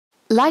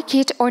Like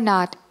it or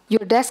not,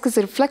 your desk is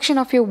a reflection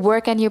of your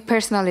work and your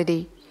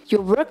personality.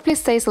 Your workplace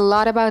says a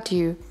lot about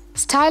you.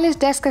 Stylish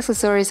desk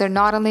accessories are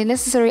not only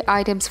necessary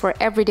items for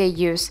everyday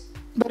use,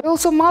 but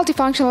also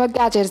multifunctional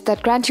gadgets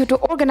that grant you to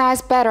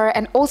organize better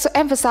and also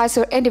emphasize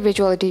your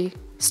individuality.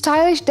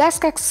 Stylish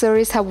desk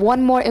accessories have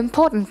one more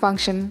important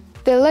function.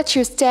 They let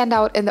you stand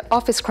out in the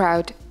office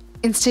crowd.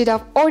 Instead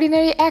of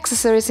ordinary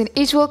accessories in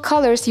usual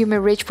colors, you may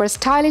reach for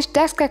stylish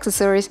desk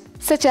accessories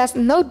such as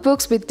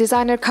notebooks with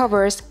designer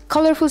covers,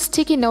 colorful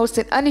sticky notes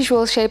in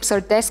unusual shapes,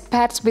 or desk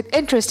pads with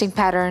interesting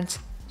patterns.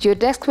 Your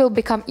desk will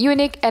become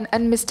unique and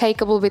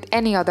unmistakable with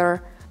any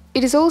other.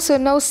 It is also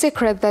no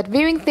secret that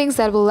viewing things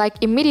that we like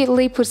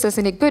immediately puts us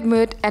in a good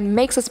mood and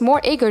makes us more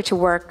eager to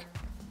work.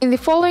 In the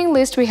following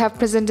list, we have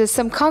presented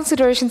some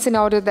considerations in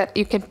order that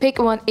you can pick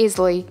one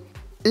easily.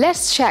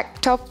 Let's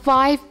check top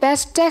 5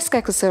 best desk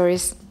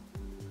accessories.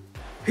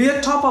 Here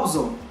at Top of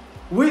Zone,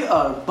 we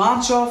are a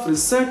bunch of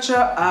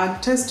researchers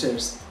and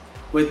testers.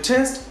 We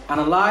test,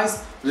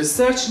 analyze,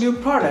 research new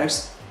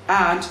products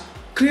and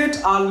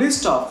create our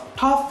list of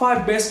top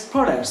 5 best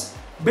products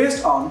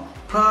based on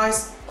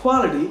price,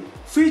 quality,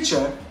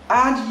 feature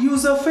and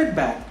user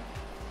feedback.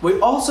 We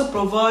also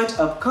provide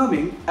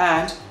upcoming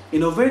and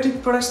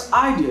innovative products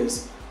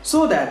ideas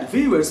so that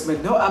viewers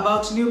may know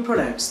about new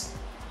products.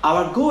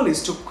 Our goal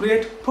is to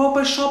create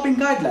proper shopping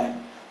guideline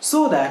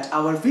so that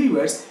our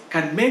viewers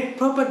can make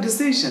proper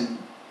decisions.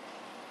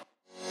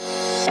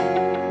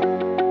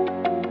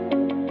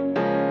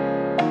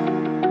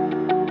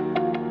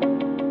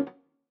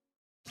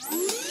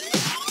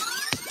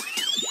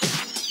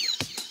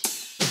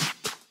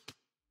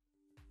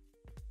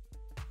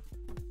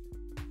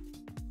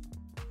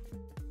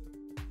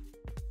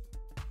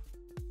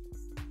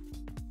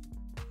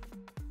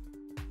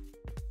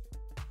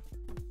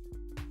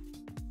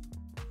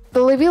 The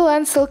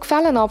LIVILAN Silk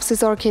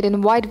Phalaenopsis Orchid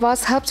in white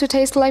vase helps to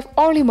taste life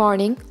early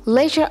morning,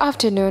 later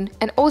afternoon,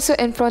 and also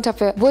in front of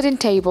a wooden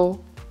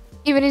table.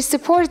 Even it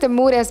supports the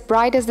mood as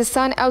bright as the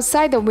sun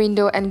outside the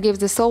window and gives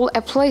the soul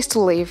a place to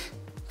live.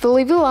 The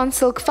LIVILAN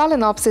Silk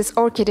Phalaenopsis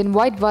Orchid in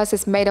white vase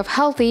is made of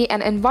healthy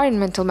and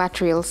environmental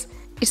materials.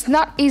 It's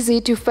not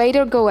easy to fade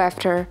or go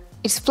after.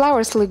 Its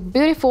flowers look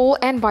beautiful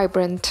and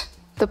vibrant.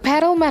 The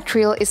petal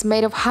material is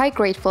made of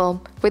high-grade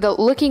foam without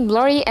looking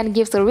blurry and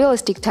gives a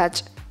realistic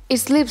touch.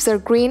 Its leaves are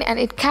green and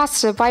it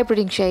casts a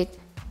vibrating shade.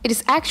 It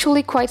is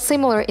actually quite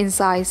similar in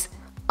size.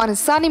 On a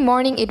sunny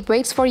morning, it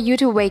waits for you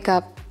to wake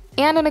up.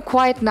 And on a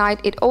quiet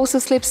night, it also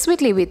sleeps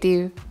sweetly with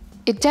you.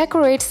 It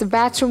decorates the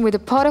bathroom with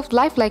a pot of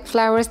lifelike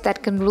flowers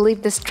that can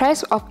relieve the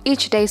stress of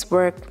each day's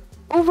work.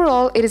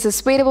 Overall, it is a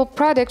suitable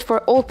product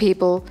for all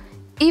people.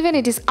 Even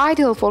it is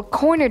ideal for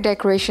corner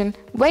decoration,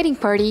 wedding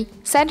party,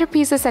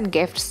 centerpieces and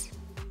gifts.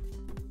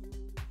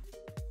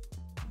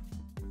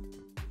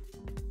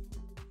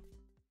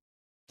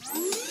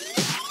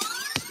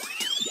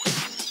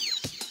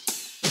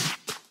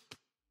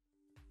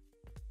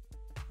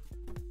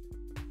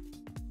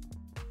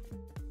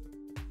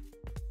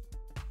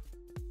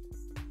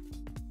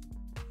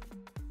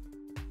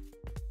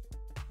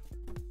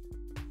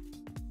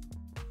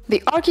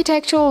 The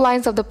architectural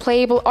lines of the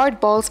PLAYABLE art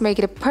balls make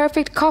it a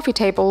perfect coffee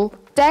table,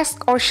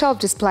 desk or shelf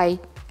display.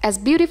 As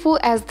beautiful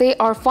as they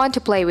are fun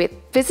to play with,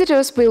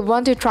 visitors will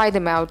want to try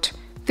them out.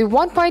 The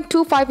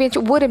 1.25-inch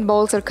wooden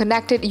balls are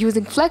connected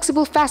using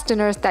flexible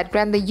fasteners that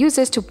grant the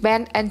users to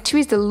bend and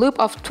twist the loop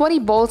of 20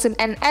 balls in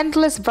an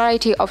endless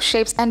variety of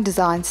shapes and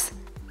designs.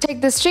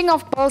 Take the string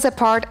of balls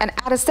apart and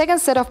add a second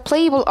set of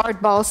PLAYABLE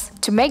art balls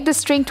to make the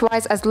string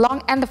twice as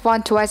long and the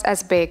font twice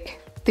as big.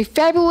 The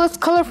fabulous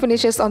color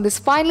finishes on these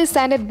finely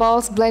sanded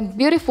balls blend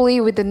beautifully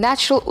with the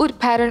natural wood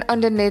pattern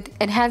underneath,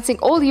 enhancing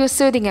all your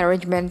soothing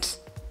arrangements.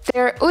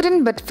 They are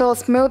wooden but feel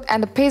smooth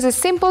and the piece is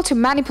simple to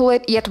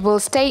manipulate yet will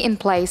stay in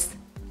place.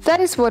 That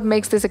is what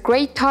makes this a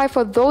great toy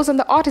for those on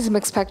the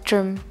autism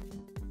spectrum.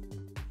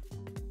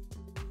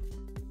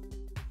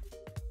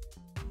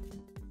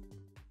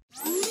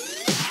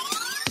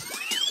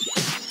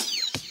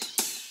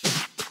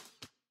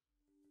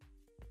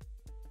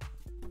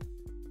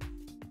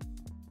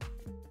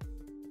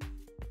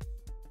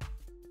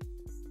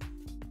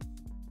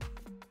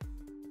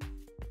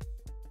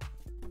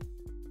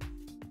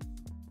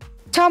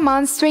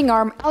 Tomons swing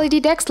arm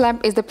LED desk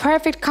lamp is the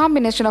perfect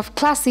combination of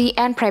classy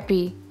and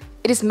preppy.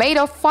 It is made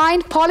of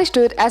fine polished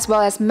wood as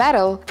well as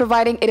metal,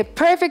 providing it a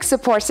perfect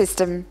support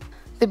system.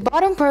 The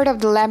bottom part of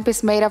the lamp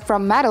is made up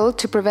from metal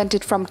to prevent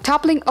it from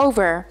toppling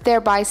over,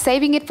 thereby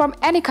saving it from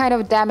any kind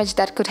of damage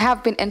that could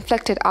have been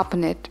inflicted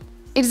upon it.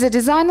 It is a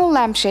designer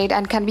lampshade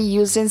and can be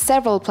used in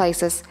several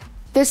places.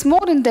 This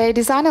modern-day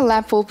designer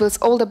lamp fulfills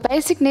all the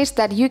basic needs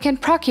that you can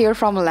procure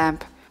from a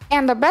lamp.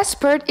 And the best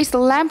part is the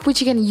lamp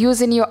which you can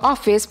use in your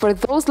office for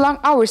those long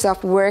hours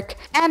of work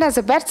and as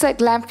a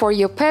bedside lamp for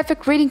your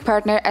perfect reading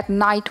partner at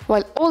night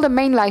while all the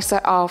main lights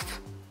are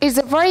off. It's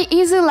a very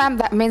easy lamp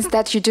that means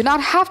that you do not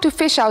have to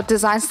fish out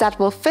designs that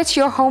will fit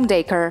your home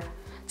decor.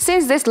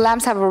 Since these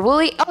lamps have a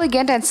really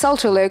elegant and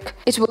sultry look,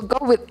 it will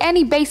go with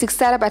any basic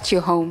setup at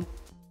your home.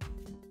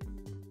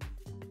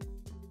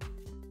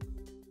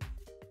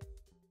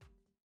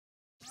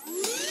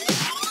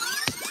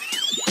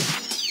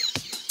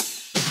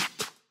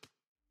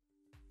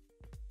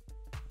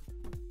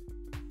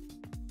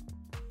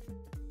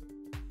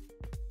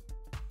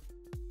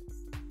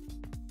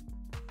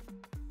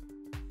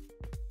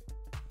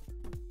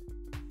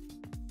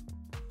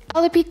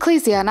 Ellepi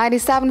Klizia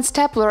 97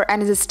 stapler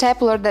and is a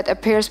stapler that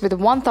appears with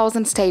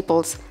 1000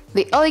 staples.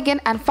 The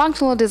elegant and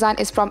functional design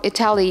is from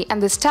Italy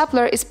and the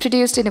stapler is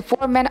produced in a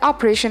 4-man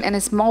operation in a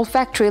small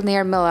factory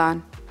near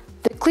Milan.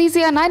 The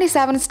Klizia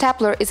 97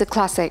 stapler is a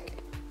classic.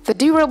 The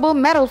durable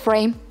metal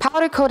frame,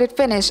 powder-coated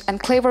finish and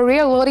clever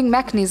rear-loading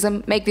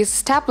mechanism make this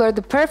stapler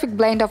the perfect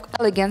blend of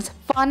elegance,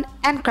 fun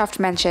and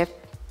craftsmanship.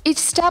 Each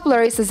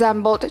stapler is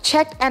assembled,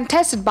 checked and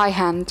tested by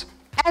hand.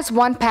 As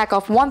one pack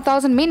of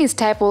 1000 mini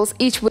staples,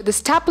 each with a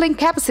stapling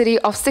capacity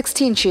of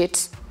 16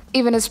 sheets.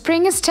 Even a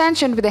spring is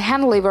tensioned with a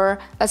hand lever,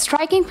 a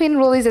striking pin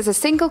releases a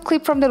single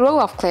clip from the row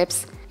of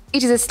clips.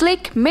 It is a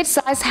sleek,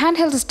 mid-size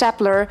handheld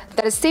stapler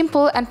that is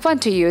simple and fun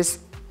to use.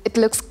 It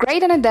looks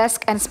great on a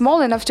desk and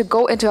small enough to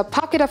go into a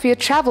pocket of your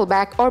travel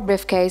bag or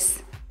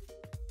briefcase.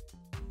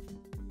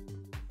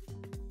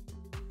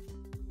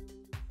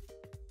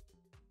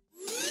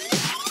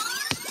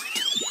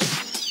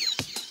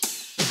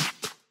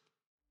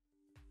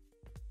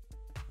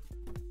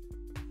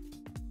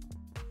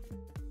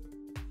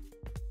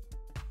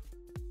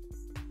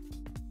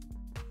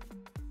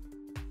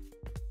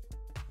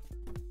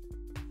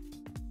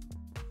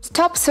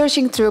 Stop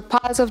searching through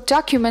piles of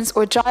documents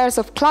or drawers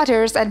of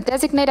clutters and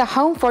designate a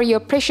home for your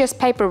precious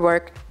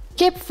paperwork.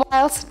 Keep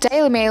files,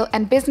 daily mail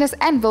and business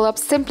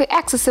envelopes simply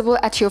accessible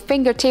at your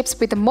fingertips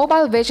with a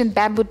MobileVision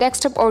bamboo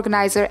desktop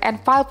organizer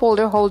and file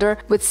folder holder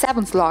with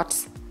 7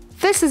 slots.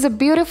 This is a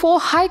beautiful,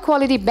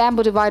 high-quality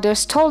bamboo divider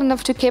tall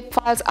enough to keep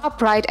files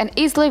upright and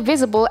easily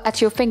visible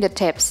at your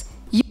fingertips.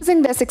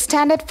 Using this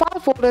extended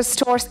file folder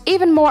stores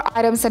even more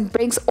items and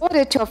brings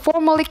order to a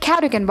formerly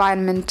chaotic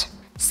environment.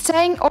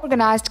 Staying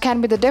organized can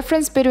be the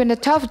difference between a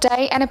tough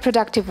day and a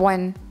productive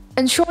one.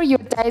 Ensure your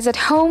days at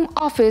home,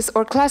 office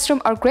or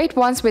classroom are great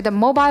ones with a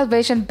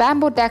MobileVision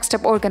bamboo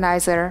desktop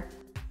organizer.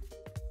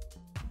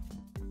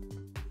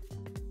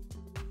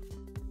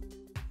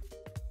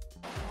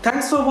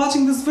 Thanks for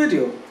watching this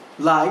video.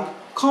 Like,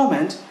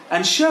 comment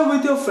and share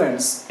with your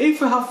friends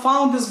if you have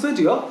found this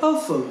video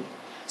helpful.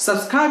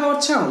 Subscribe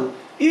our channel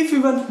if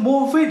you want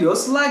more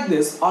videos like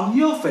this on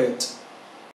your feed.